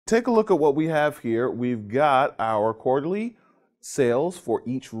take a look at what we have here. We've got our quarterly sales for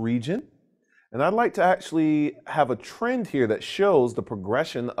each region. And I'd like to actually have a trend here that shows the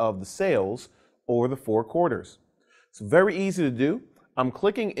progression of the sales over the 4 quarters. It's very easy to do. I'm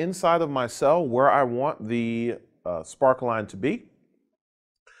clicking inside of my cell where I want the Sparkline to be.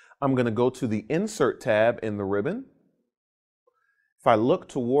 I'm going to go to the Insert tab in the ribbon. If I look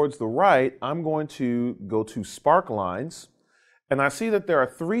towards the right, I'm going to go to Sparklines. And I see that there are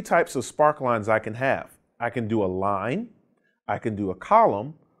 3 types of Sparklines I can have. I can do a line, I can do a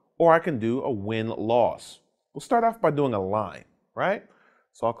column, or I can do a win-loss. We'll start off by doing a line, right?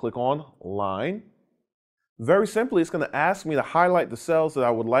 So I'll click on line. Very simply, it's going to ask me to highlight the cells that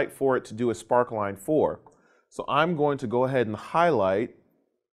I would like for it to do a Sparkline for. So I'm going to go ahead and highlight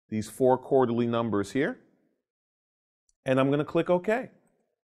these 4 quarterly numbers here. And I'm going to click OK.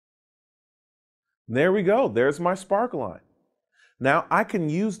 There we go. There's my Sparkline. Now I can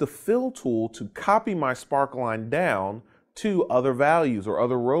use the fill tool to copy my Sparkline down to other values or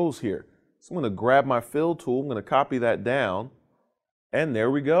other rows here. So I'm going to grab my fill tool, I'm going to copy that down, and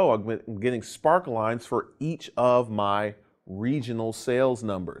there we go. I'm getting Sparklines for each of my regional sales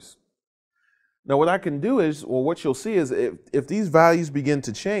numbers. Now what I can do is, well, what you'll see is if these values begin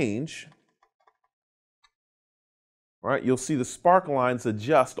to change, right, you'll see the Sparklines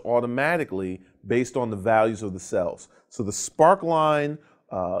adjust automatically based on the values of the cells. So the Sparkline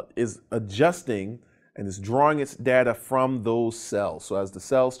is adjusting and it's drawing its data from those cells. So as the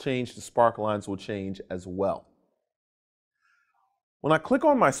cells change, the Sparklines will change as well. When I click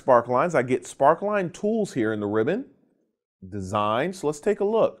on my Sparklines, I get Sparkline tools here in the ribbon, design. So let's take a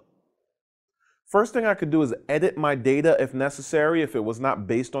look. First thing I could do is edit my data if necessary. If it was not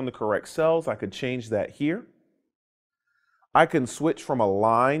based on the correct cells, I could change that here. I can switch from a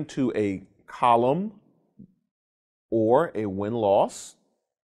line to a column or a win-loss.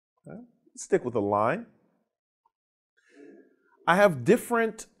 Okay. Stick with a line. I have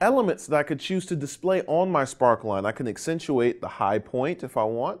different elements that I could choose to display on my Sparkline. I can accentuate the high point if I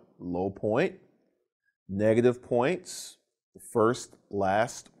want, low point, negative points, first,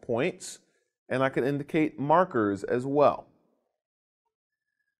 last points, and I can indicate markers as well.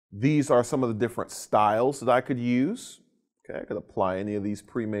 These are some of the different styles that I could use. Okay, I could apply any of these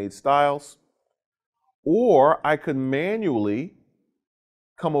pre-made styles. Or I could manually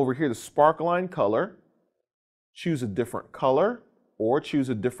come over here to Sparkline color, choose a different color, or choose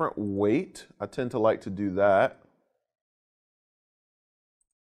a different weight. I tend to like to do that.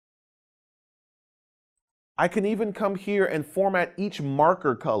 I can even come here and format each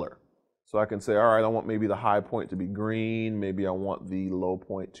marker color. So I can say, all right, I want maybe the high point to be green, maybe I want the low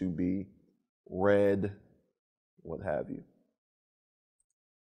point to be red, what have you.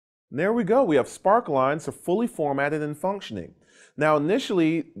 And there we go. We have Sparklines are fully formatted and functioning. Now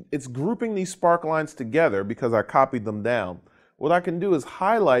initially, it's grouping these Sparklines together because I copied them down. What I can do is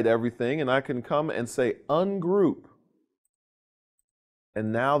highlight everything and I can come and say ungroup.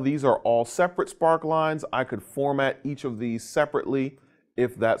 And now these are all separate Sparklines. I could format each of these separately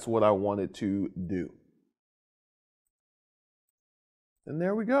if that's what I wanted to do. And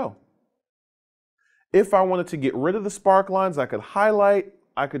there we go. If I wanted to get rid of the Sparklines, I could highlight,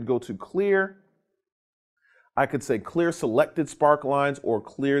 I could go to clear. I could say clear selected Sparklines or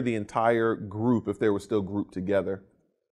clear the entire group if they were still grouped together.